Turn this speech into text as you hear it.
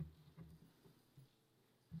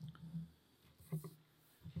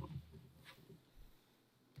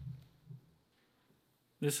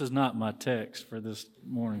This is not my text for this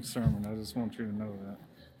morning's sermon. I just want you to know that.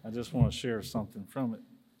 I just want to share something from it.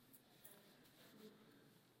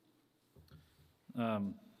 I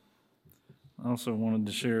also wanted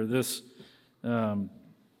to share this. One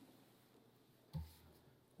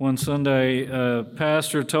Sunday, a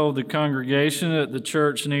pastor told the congregation that the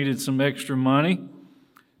church needed some extra money.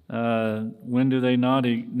 When do they not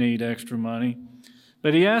need extra money?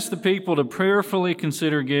 But he asked the people to prayerfully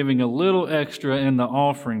consider giving a little extra in the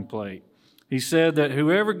offering plate. He said that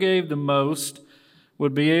whoever gave the most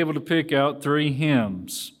would be able to pick out 3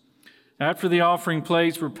 hymns. After the offering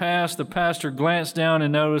plates were passed, the pastor glanced down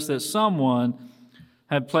and noticed that someone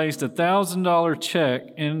had placed a $1,000 check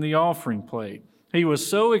in the offering plate. He was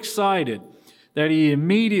so excited that he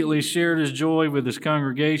immediately shared his joy with his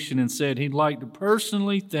congregation and said he'd like to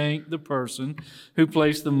personally thank the person who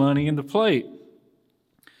placed the money in the plate.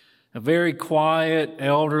 A very quiet,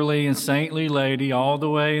 elderly, and saintly lady all the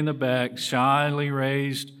way in the back shyly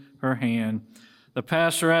raised her hand. The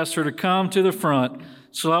pastor asked her to come to the front.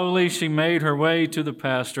 Slowly, she made her way to the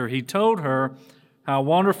pastor. He told her how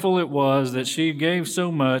wonderful it was that she gave so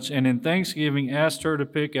much, and in thanksgiving asked her to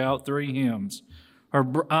pick out 3 hymns. Her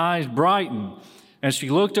eyes brightened as she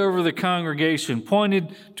looked over the congregation,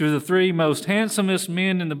 pointed to the 3 most handsomest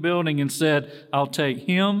men in the building, and said, "I'll take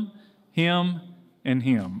him, him, and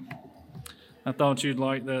him." I thought you'd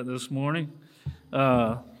like that this morning.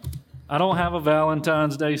 I don't have a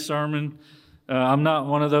Valentine's Day sermon. I'm not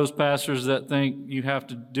one of those pastors that think you have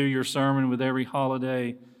to do your sermon with every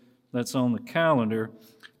holiday that's on the calendar.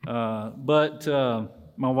 But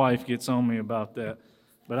my wife gets on me about that.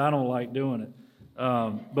 But I don't like doing it.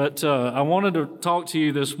 But I wanted to talk to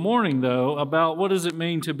you this morning, though, about what does it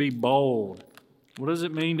mean to be bold? What does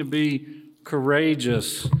it mean to be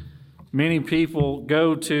courageous? Many people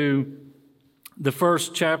go to the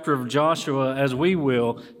first chapter of Joshua, as we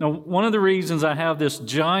will. Now, one of the reasons I have this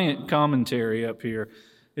giant commentary up here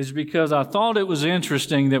is because I thought it was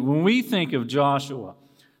interesting that when we think of Joshua,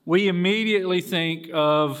 we immediately think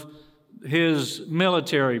of his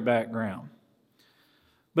military background.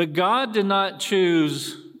 But God did not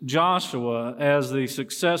choose Joshua as the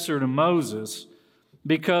successor to Moses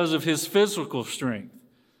because of his physical strength.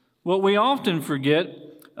 What we often forget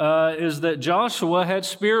is that Joshua had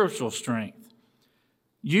spiritual strength.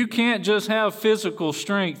 You can't just have physical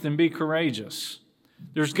strength and be courageous.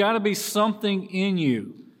 There's got to be something in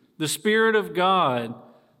you, the Spirit of God,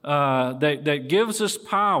 that gives us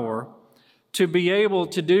power to be able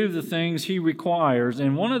to do the things He requires.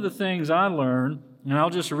 And one of the things I learned, and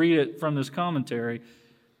I'll just read it from this commentary,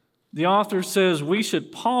 the author says we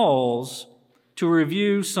should pause to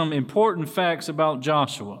review some important facts about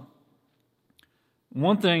Joshua.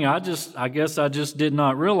 One thing I guess I just did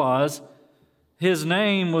not realize, his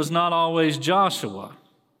name was not always Joshua.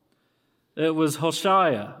 It was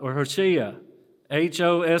Hoshea, Hoshea.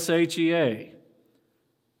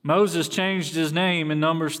 Moses changed his name in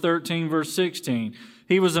Numbers 13, verse 16.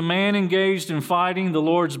 He was a man engaged in fighting the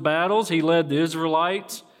Lord's battles. He led the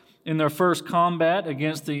Israelites in their first combat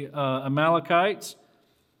against the Amalekites.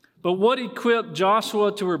 But what equipped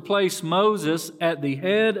Joshua to replace Moses at the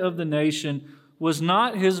head of the nation was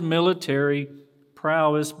not his military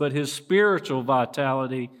prowess, but his spiritual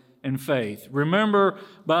vitality and faith. Remember,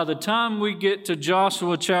 by the time we get to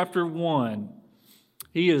Joshua chapter 1,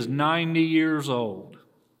 he is 90 years old.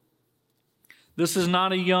 This is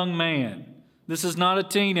not a young man. This is not a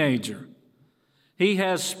teenager. He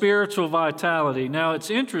has spiritual vitality. Now,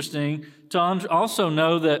 it's interesting to also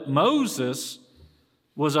know that Moses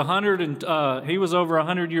was he was over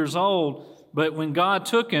 100 years old, but when God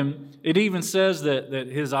took him, it even says that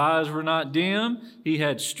his eyes were not dim. He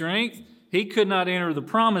had strength. He could not enter the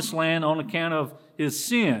promised land on account of his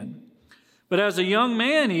sin. But as a young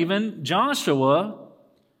man even, Joshua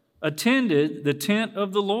attended the tent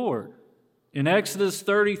of the Lord. In Exodus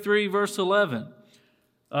 33, verse 11,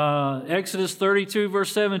 Exodus 32,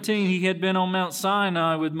 verse 17, he had been on Mount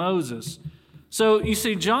Sinai with Moses. So you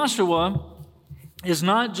see, Joshua is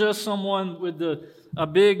not just someone with a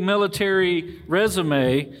big military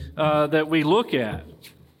resume that we look at.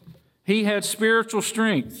 He had spiritual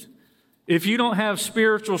strength. If you don't have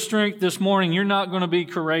spiritual strength this morning, you're not going to be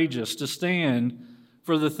courageous to stand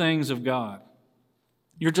for the things of God.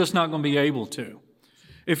 You're just not going to be able to.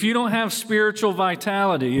 If you don't have spiritual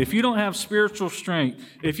vitality, if you don't have spiritual strength,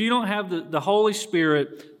 if you don't have the Holy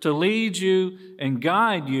Spirit to lead you and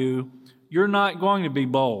guide you, you're not going to be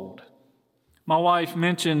bold. My wife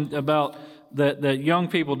mentioned about that young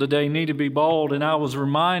people today need to be bold, and I was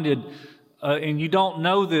reminded, and you don't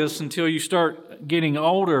know this until you start getting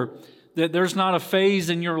older, that there's not a phase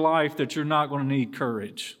in your life that you're not going to need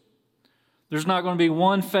courage. There's not going to be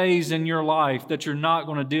one phase in your life that you're not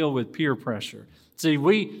going to deal with peer pressure. See,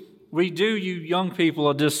 we do you young people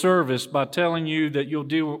a disservice by telling you that you'll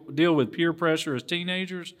deal with peer pressure as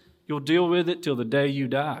teenagers. You'll deal with it till the day you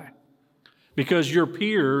die. Because your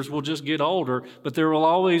peers will just get older, but there will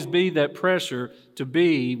always be that pressure to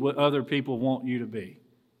be what other people want you to be.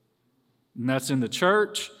 And that's in the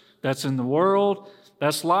church, that's in the world,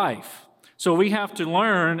 that's life. So we have to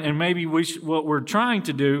learn, and maybe what we're trying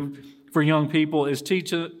to do for young people is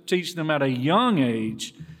teach them at a young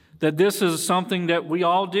age that this is something that we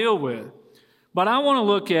all deal with. But I want to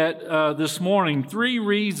look at this morning 3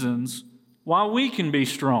 reasons why we can be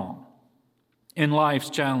strong in life's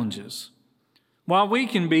challenges, why we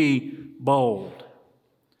can be bold.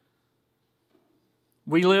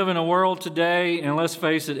 We live in a world today, and let's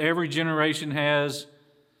face it, every generation has,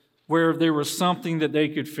 where there was something that they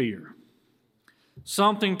could fear,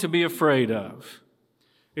 something to be afraid of.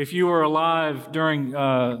 If you were alive during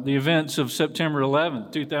the events of September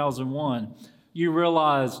 11th, 2001, you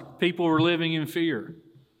realize people were living in fear.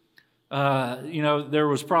 There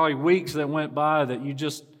was probably weeks that went by that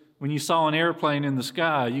when you saw an airplane in the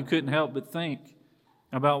sky, you couldn't help but think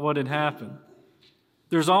about what had happened.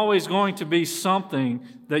 There's always going to be something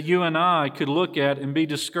that you and I could look at and be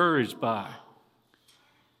discouraged by.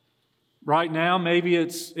 Right now, maybe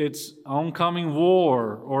it's oncoming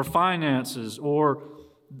war or finances or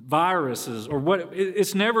viruses or what.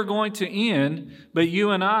 It's never going to end, but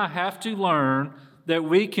you and I have to learn that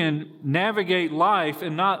we can navigate life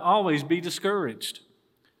and not always be discouraged,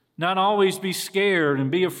 not always be scared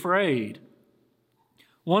and be afraid.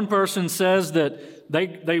 One person says that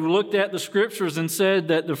they looked at the scriptures and said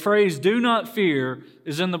that the phrase "do not fear"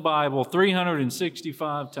 is in the Bible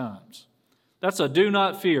 365 times. That's a do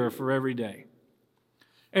not fear for every day.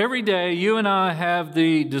 Every day, you and I have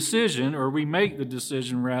the decision, or we make the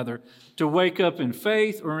decision rather, to wake up in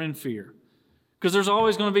faith or in fear. Because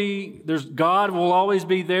God will always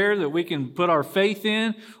be there that we can put our faith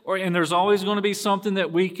in, and there's always going to be something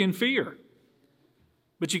that we can fear.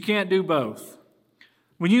 But you can't do both.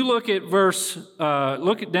 When you look at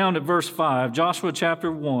down at verse 5, Joshua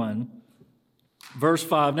chapter 1, verse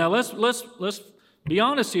 5. Now let's be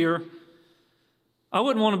honest here. I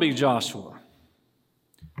wouldn't want to be Joshua.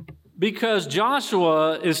 Because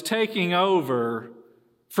Joshua is taking over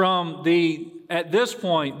from at this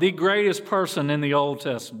point, the greatest person in the Old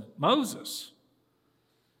Testament, Moses.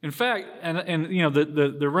 In fact,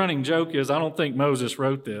 the running joke is, I don't think Moses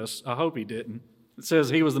wrote this. I hope he didn't. It says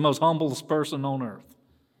he was the most humblest person on earth.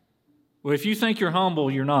 Well, if you think you're humble,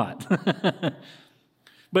 you're not.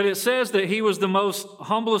 But it says that he was the most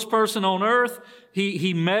humblest person on earth.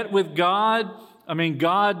 He met with God. I mean,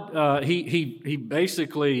 God, he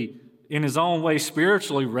basically, in his own way,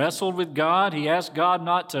 spiritually wrestled with God. He asked God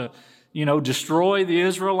not to, destroy the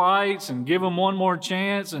Israelites and give them one more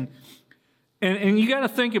chance. And you got to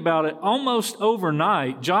think about it. Almost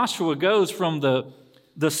overnight, Joshua goes from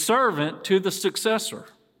the servant to the successor.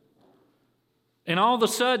 And all of a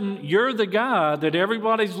sudden, you're the guy that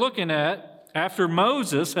everybody's looking at after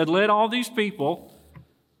Moses had led all these people.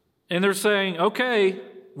 And they're saying, okay,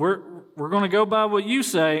 we're going to go by what you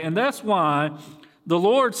say. And that's why the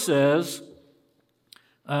Lord says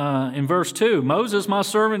in verse 2, Moses, my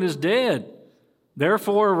servant, is dead.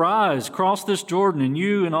 Therefore arise, cross this Jordan, and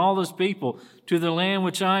you and all this people, to the land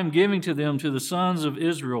which I am giving to them, to the sons of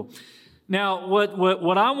Israel. Now,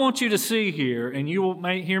 what I want you to see here, and you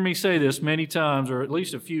may hear me say this many times, or at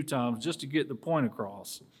least a few times, just to get the point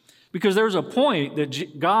across, because there's a point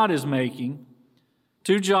that God is making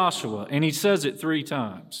to Joshua, and he says it 3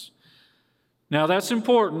 times. Now, that's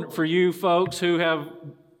important for you folks who have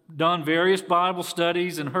done various Bible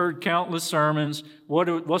studies and heard countless sermons.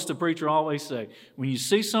 What's the preacher always say? When you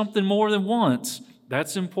see something more than once,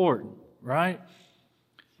 that's important, right?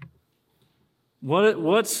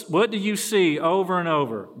 What do you see over and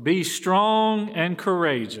over? Be strong and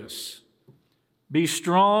courageous. Be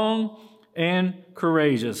strong and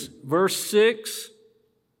courageous. Verse 6,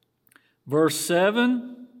 verse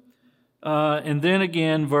 7, and then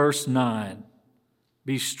again verse 9.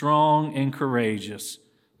 Be strong and courageous.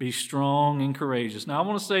 Be strong and courageous. Now, I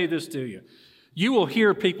want to say this to you. You will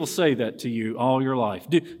hear people say that to you all your life.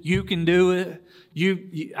 You can do it.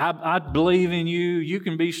 I believe in you. You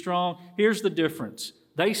can be strong. Here's the difference.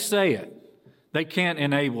 They say it. They can't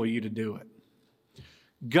enable you to do it.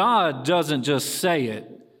 God doesn't just say it.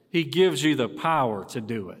 He gives you the power to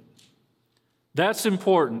do it. That's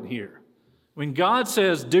important here. When God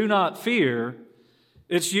says, do not fear,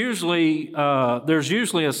 it's usually, there's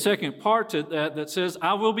usually a second part to that that says,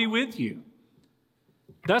 I will be with you.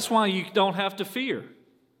 That's why you don't have to fear.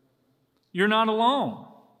 You're not alone.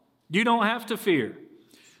 You don't have to fear.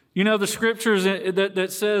 You know, the scriptures that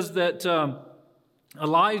says that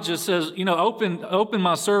Elijah says, you know, open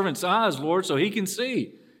my servant's eyes, Lord, so he can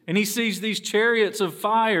see. And he sees these chariots of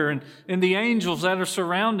fire and the angels that are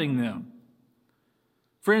surrounding them.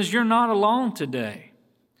 Friends, you're not alone today.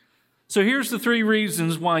 So here's the 3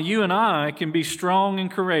 reasons why you and I can be strong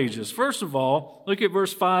and courageous. First of all, look at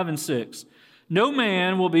verse 5 and 6. No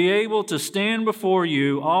man will be able to stand before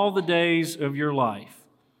you all the days of your life.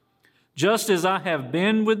 Just as I have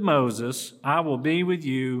been with Moses, I will be with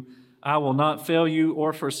you. I will not fail you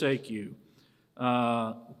or forsake you.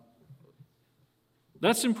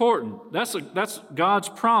 That's important. That's God's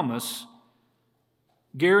promise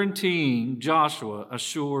guaranteeing Joshua a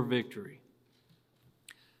sure victory.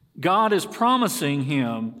 God is promising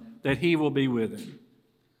him that he will be with him.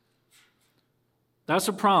 That's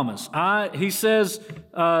a promise. He says,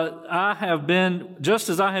 I have been, just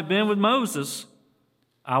as I have been with Moses,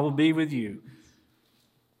 I will be with you.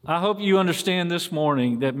 I hope you understand this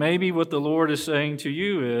morning that maybe what the Lord is saying to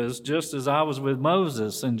you is, just as I was with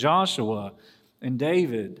Moses and Joshua and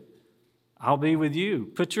David, I'll be with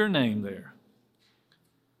you. Put your name there.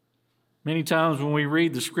 Many times when we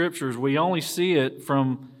read the scriptures, we only see it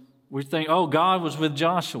from, we think, oh, God was with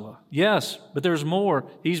Joshua. Yes, but there's more.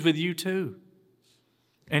 He's with you too.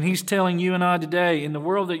 And he's telling you and I today, in the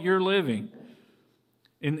world that you're living,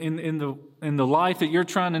 in the life that you're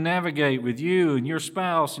trying to navigate with you and your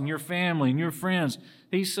spouse and your family and your friends,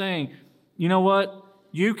 he's saying, you know what?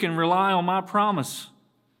 You can rely on my promise.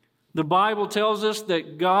 The Bible tells us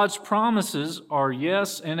that God's promises are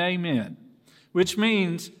yes and amen, which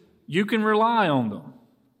means you can rely on them.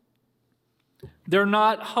 They're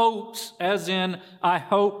not hopes, as in, I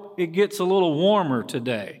hope it gets a little warmer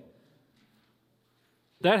today.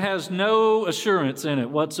 That has no assurance in it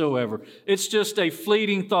whatsoever. It's just a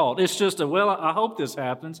fleeting thought. It's just well, I hope this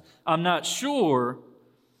happens. I'm not sure.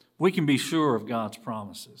 We can be sure of God's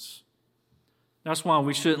promises. That's why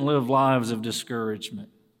we shouldn't live lives of discouragement.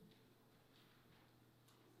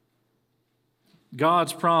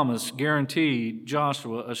 God's promise guaranteed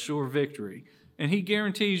Joshua a sure victory, and he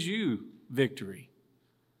guarantees you victory.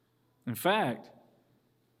 In fact,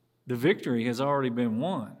 the victory has already been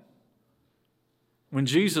won. When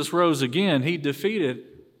Jesus rose again, he defeated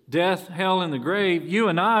death, hell, and the grave. You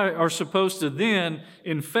and I are supposed to then,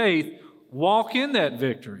 in faith, walk in that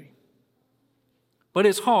victory. But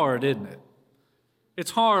it's hard, isn't it?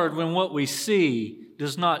 It's hard when what we see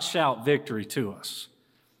does not shout victory to us.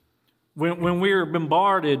 When we're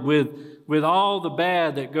bombarded with all the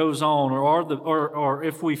bad that goes on, or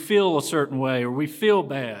if we feel a certain way, or we feel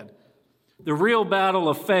bad, the real battle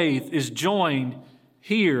of faith is joined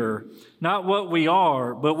here, not what we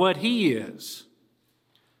are, but what he is.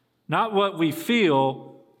 Not what we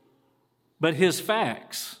feel, but his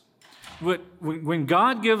facts. When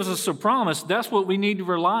God gives us a promise, that's what we need to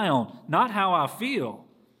rely on. Not how I feel,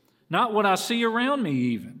 not what I see around me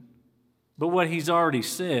even, but what he's already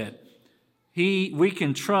said. We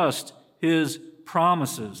can trust his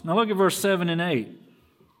promises. Now look at verse 7 and 8.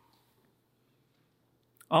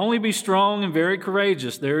 Only be strong and very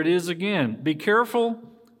courageous. There it is again. Be careful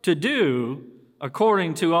to do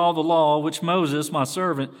according to all the law which Moses, my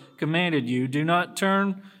servant, commanded you. Do not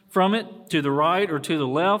turn from it to the right or to the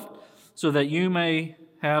left, so that you may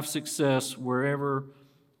have success wherever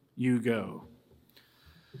you go.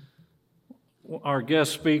 Our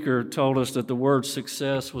guest speaker told us that the word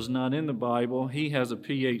success was not in the Bible. He has a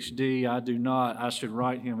PhD. I do not. I should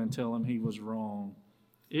write him and tell him he was wrong.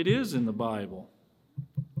 It is in the Bible.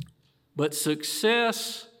 But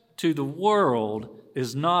success to the world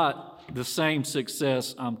is not the same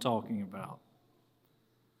success I'm talking about.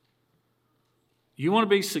 You want to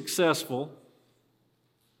be successful,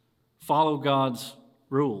 follow God's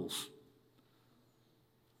rules.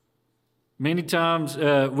 Many times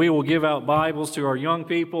we will give out Bibles to our young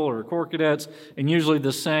people or core cadets, and usually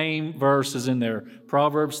the same verse is in there.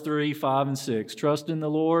 Proverbs 3, 5, and 6. Trust in the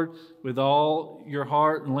Lord with all your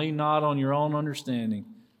heart and lean not on your own understanding.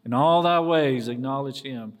 In all thy ways acknowledge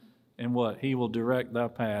him, and what? He will direct thy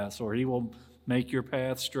paths, or he will make your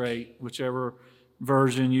path straight, whichever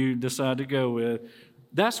version you decide to go with.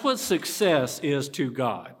 That's what success is to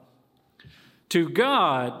God. To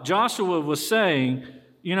God, Joshua was saying,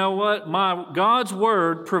 you know what? God's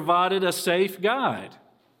word provided a safe guide.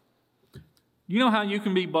 You know how you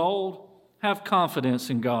can be bold? Have confidence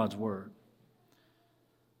in God's word.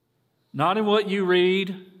 Not in what you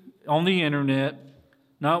read on the internet,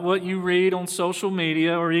 not what you read on social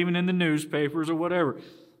media or even in the newspapers or whatever.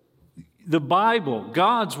 The Bible,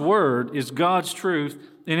 God's Word, is God's truth,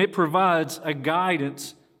 and it provides a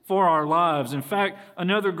guidance for our lives. In fact,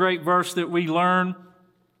 another great verse that we learn,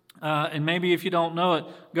 and maybe if you don't know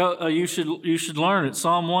it, you should learn it.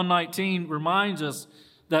 Psalm 119 reminds us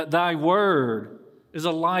that Thy Word is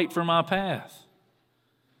a light for my path.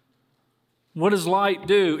 What does light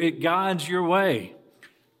do? It guides your way.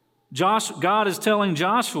 God is telling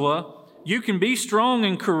Joshua, you can be strong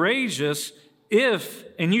and courageous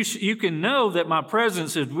and you can know that my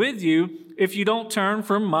presence is with you if you don't turn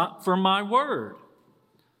from my word.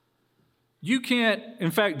 You can't,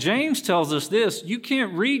 in fact, James tells us this, you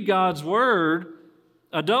can't read God's word.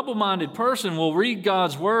 A double-minded person will read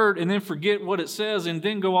God's word and then forget what it says and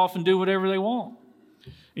then go off and do whatever they want.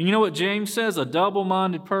 And you know what James says? A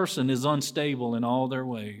double-minded person is unstable in all their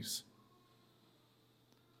ways.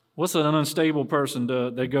 What's an unstable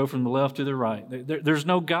person? They go from the left to the right. There's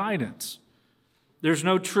no guidance. There's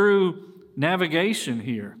no true navigation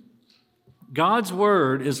here. God's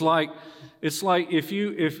word is like, it's like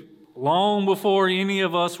if long before any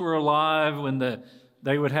of us were alive, when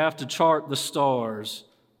they would have to chart the stars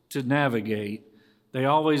to navigate, they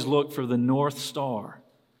always looked for the North Star.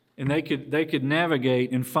 And they could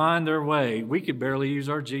navigate and find their way. We could barely use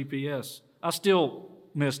our GPS. I still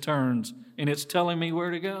miss turns, and it's telling me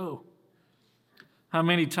where to go. How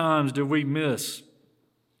many times do we miss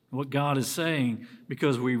what God is saying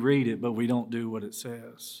because we read it, but we don't do what it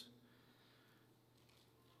says?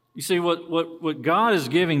 You see, what God is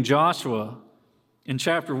giving Joshua in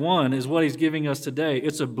chapter 1 is what he's giving us today.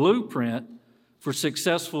 It's a blueprint for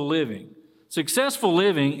successful living. Successful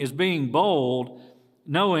living is being bold,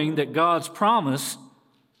 knowing that God's promise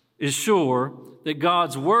is sure, that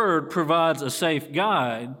God's word provides a safe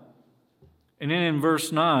guide, and then in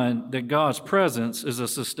verse 9, that God's presence is a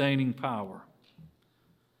sustaining power.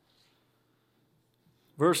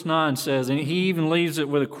 Verse 9 says, and he even leaves it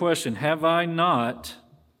with a question, have I not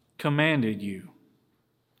commanded you?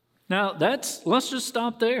 Now, let's just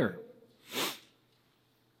stop there.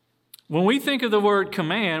 When we think of the word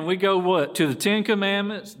command, we go what? To the 10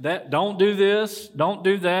 Commandments? That don't do this, don't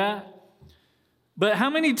do that. But how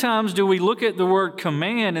many times do we look at the word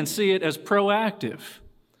command and see it as proactive?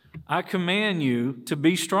 I command you to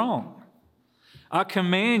be strong. I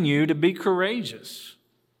command you to be courageous.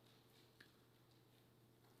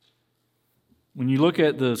 When you look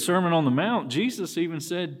at the Sermon on the Mount, Jesus even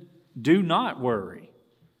said, do not worry.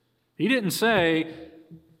 He didn't say,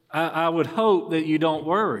 I would hope that you don't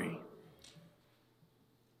worry.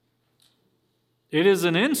 It is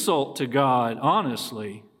an insult to God,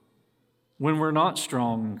 honestly, when we're not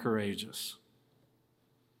strong and courageous.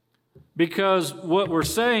 Because what we're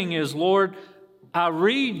saying is, Lord, I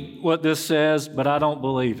read what this says, but I don't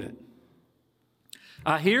believe it.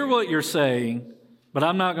 I hear what you're saying, but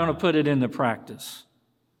I'm not going to put it into practice.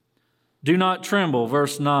 Do not tremble,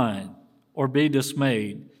 verse 9, or be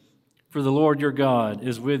dismayed, for the Lord your God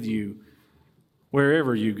is with you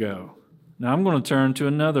wherever you go. Now I'm going to turn to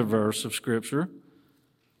another verse of Scripture.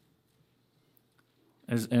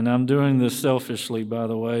 And I'm doing this selfishly, by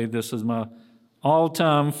the way. This is my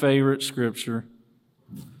all-time favorite Scripture.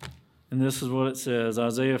 And this is what it says,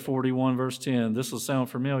 Isaiah 41, verse 10. This will sound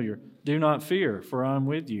familiar. Do not fear, for I am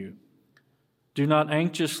with you. Do not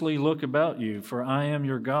anxiously look about you, for I am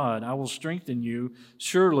your God. I will strengthen you.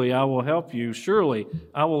 Surely I will help you. Surely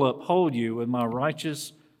I will uphold you with my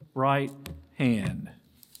righteous right hand.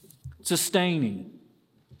 Sustaining.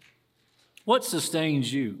 What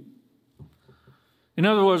sustains you? In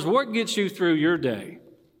other words, what gets you through your day?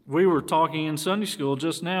 We were talking in Sunday school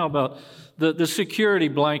just now about the security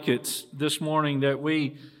blankets this morning that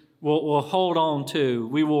we will hold on to,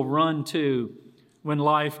 we will run to when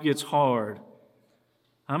life gets hard.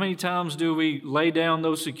 How many times do we lay down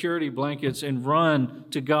those security blankets and run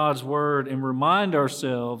to God's Word and remind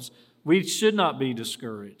ourselves we should not be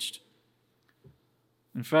discouraged?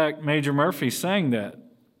 In fact, Major Murphy sang that.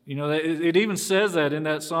 You know, it even says that in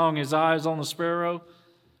that song, His Eyes on the Sparrow.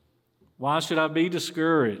 Why should I be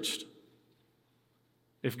discouraged?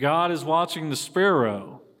 If God is watching the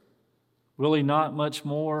sparrow, will He not much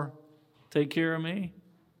more take care of me?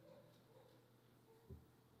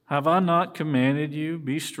 Have I not commanded you,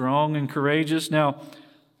 be strong and courageous? Now,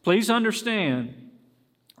 please understand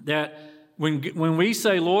that when we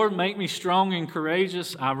say, Lord, make me strong and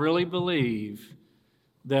courageous, I really believe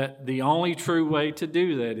that the only true way to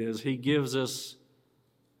do that is He gives us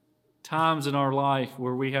times in our life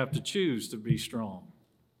where we have to choose to be strong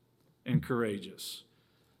and courageous.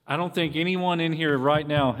 I don't think anyone in here right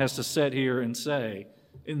now has to sit here and say,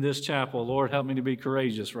 in this chapel, Lord, help me to be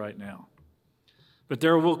courageous right now. But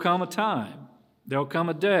there will come a time, there will come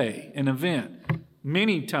a day, an event,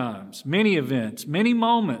 many times, many events, many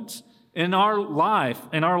moments in our life,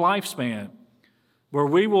 in our lifespan, where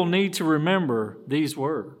we will need to remember these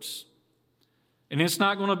words. And it's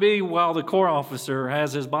not going to be while the corps officer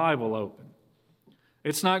has his Bible open.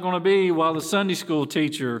 It's not going to be while the Sunday school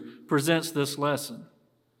teacher presents this lesson.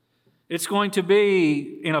 It's going to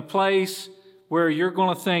be in a place where you're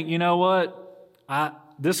going to think, you know what?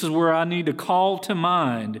 This is where I need to call to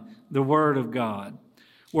mind the Word of God,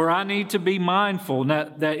 where I need to be mindful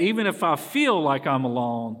that even if I feel like I'm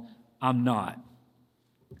alone, I'm not.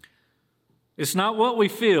 It's not what we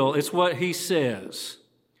feel, it's what He says.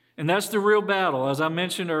 And that's the real battle, as I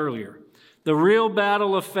mentioned earlier. The real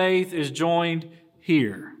battle of faith is joined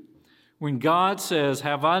here. When God says,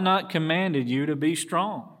 have I not commanded you to be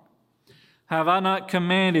strong? Have I not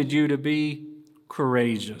commanded you to be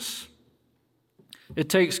courageous? It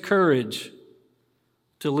takes courage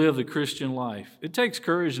to live the Christian life. It takes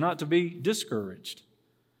courage not to be discouraged.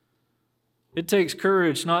 It takes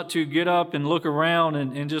courage not to get up and look around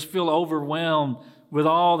and just feel overwhelmed with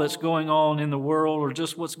all that's going on in the world or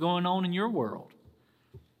just what's going on in your world.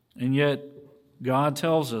 And yet, God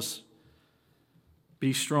tells us,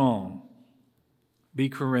 be strong, be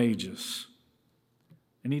courageous.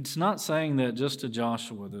 And He's not saying that just to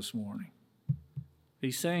Joshua this morning.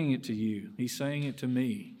 He's saying it to you. He's saying it to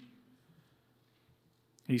me.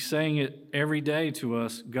 He's saying it every day to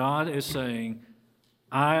us. God is saying,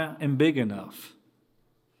 I am big enough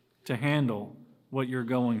to handle what you're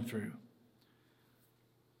going through.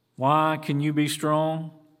 Why can you be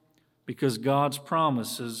strong? Because God's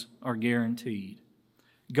promises are guaranteed.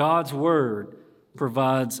 God's Word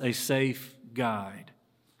provides a safe guide.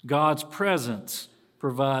 God's presence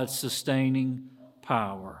provides sustaining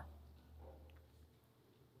power.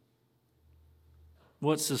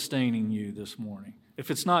 What's sustaining you this morning?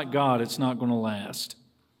 If it's not God, it's not going to last.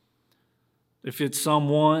 If it's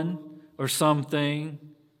someone or something,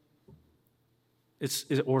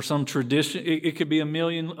 or some tradition, it could be a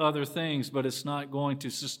million other things, but it's not going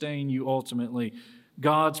to sustain you ultimately.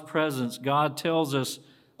 God's presence, God tells us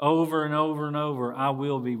over and over and over, I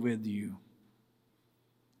will be with you.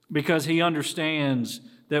 Because He understands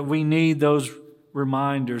that we need those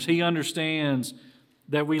reminders. He understands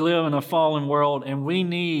that we live in a fallen world and we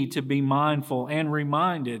need to be mindful and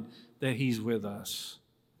reminded that He's with us.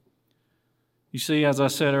 You see, as I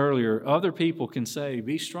said earlier, other people can say,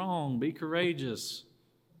 be strong, be courageous,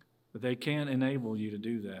 but they can't enable you to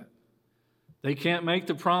do that. They can't make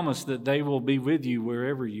the promise that they will be with you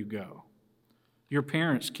wherever you go. Your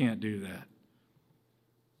parents can't do that.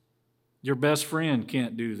 Your best friend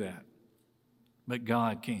can't do that, but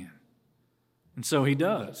God can. And so He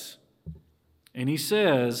does. And He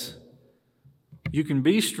says, you can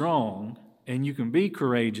be strong and you can be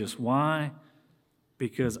courageous. Why?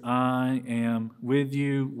 Because I am with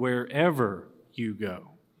you wherever you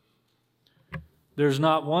go. There's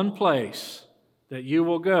not one place that you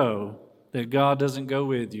will go that God doesn't go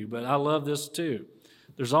with you. But I love this too.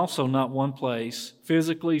 There's also not one place,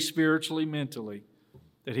 physically, spiritually, mentally,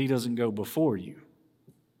 that He doesn't go before you.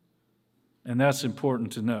 And that's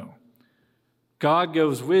important to know. God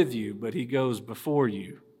goes with you, but He goes before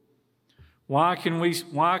you. Why can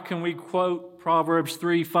we quote Proverbs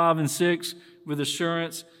 3, 5, and 6 with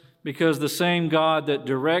assurance? Because the same God that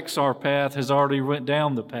directs our path has already went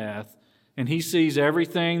down the path, and He sees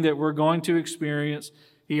everything that we're going to experience.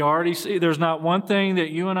 He already sees. There's not one thing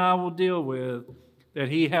that you and I will deal with that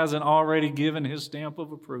He hasn't already given His stamp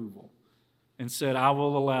of approval and said, I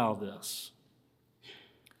will allow this.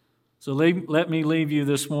 So let me leave you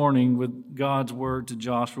this morning with God's word to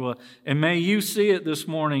Joshua, and may you see it this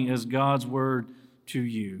morning as God's word to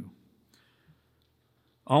you.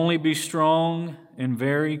 Only be strong and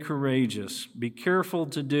very courageous. Be careful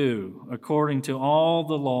to do according to all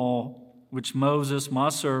the law which Moses, my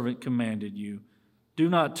servant, commanded you. Do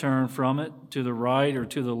not turn from it to the right or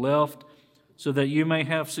to the left, so that you may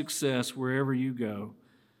have success wherever you go.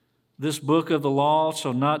 This book of the law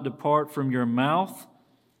shall not depart from your mouth,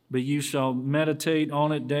 but you shall meditate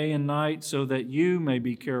on it day and night, so that you may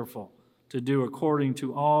be careful to do according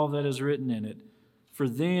to all that is written in it. For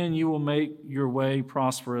then you will make your way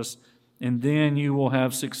prosperous, and then you will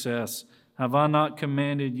have success. Have I not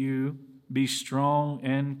commanded you? Be strong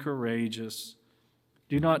and courageous.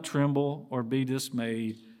 Do not tremble or be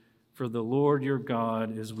dismayed, for the Lord your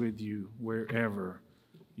God is with you wherever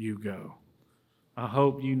you go. I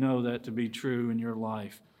hope you know that to be true in your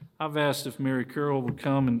life. I've asked if Mary Carroll would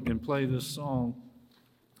come and play this song.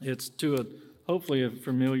 It's to a hopefully a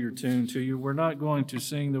familiar tune to you. We're not going to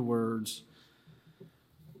sing the words,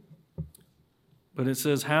 but it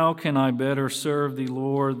says, "How can I better serve thee,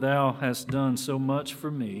 Lord? Thou hast done so much for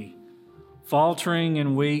me. Faltering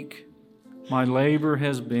and weak, my labor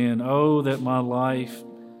has been. Oh, that my life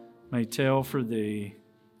may tell for thee.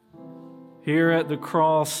 Here at the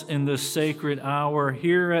cross in this sacred hour,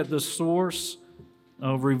 here at the source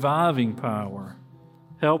of reviving power,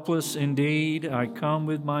 helpless indeed, I come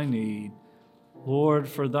with my need. Lord,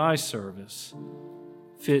 for thy service,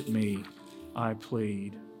 fit me, I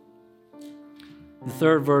plead." The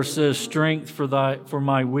third verse says, "Strength for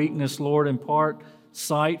my weakness, Lord, impart.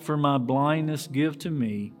 Sight for my blindness, give to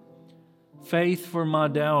me. Faith for my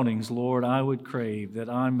doubtings, Lord, I would crave, that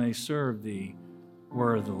I may serve thee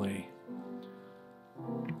worthily."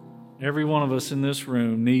 Every one of us in this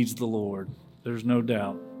room needs the Lord. There's no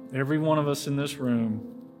doubt. Every one of us in this room,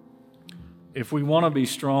 if we want to be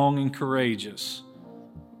strong and courageous,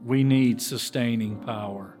 we need sustaining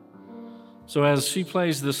power. So as she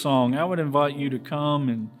plays this song, I would invite you to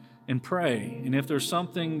come and pray. And if there's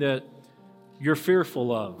something that you're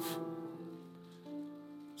fearful of,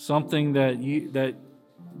 something that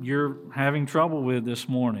you're having trouble with this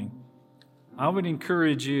morning, I would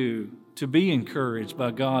encourage you to be encouraged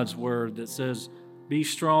by God's word that says, be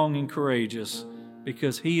strong and courageous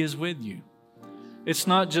because He is with you. It's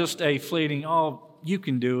not just a fleeting, oh, you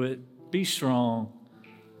can do it, be strong.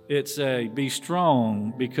 It's a, be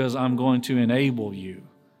strong because I'm going to enable you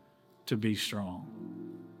to be strong.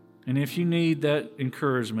 And if you need that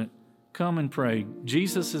encouragement, come and pray.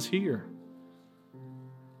 Jesus is here.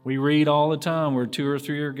 We read all the time where 2 or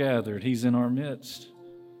 3 are gathered, He's in our midst.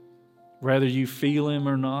 Whether you feel Him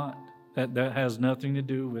or not, that has nothing to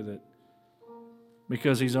do with it,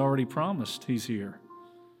 because He's already promised He's here.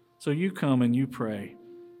 So you come and you pray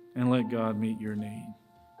and let God meet your need.